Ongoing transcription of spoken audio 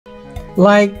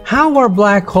Like, how are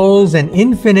black holes and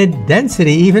infinite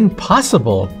density even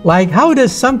possible? Like, how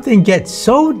does something get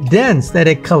so dense that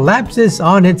it collapses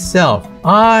on itself?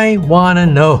 I wanna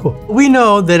know. We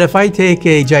know that if I take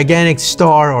a gigantic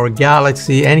star or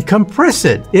galaxy and compress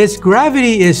it, its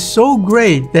gravity is so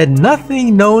great that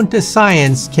nothing known to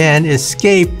science can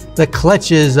escape the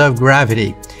clutches of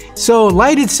gravity. So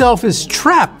light itself is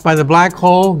trapped by the black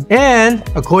hole, and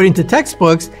according to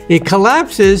textbooks, it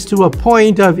collapses to a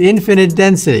point of infinite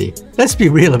density. Let's be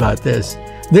real about this.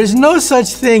 There's no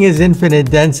such thing as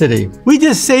infinite density. We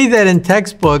just say that in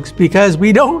textbooks because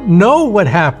we don't know what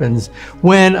happens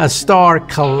when a star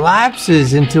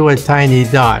collapses into a tiny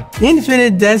dot.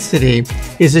 Infinite density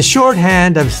is a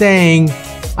shorthand of saying,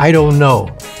 I don't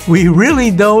know. We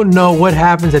really don't know what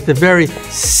happens at the very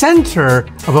center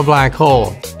of a black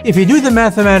hole. If you do the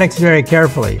mathematics very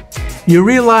carefully, you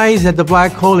realize that the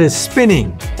black hole is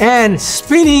spinning, and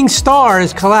spinning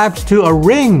stars collapse to a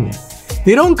ring.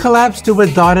 They don't collapse to a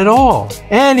dot at all.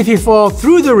 And if you fall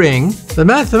through the ring, the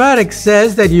mathematics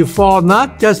says that you fall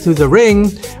not just through the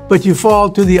ring, but you fall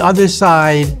to the other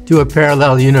side to a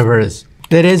parallel universe.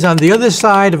 That is, on the other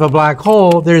side of a black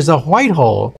hole, there's a white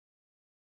hole,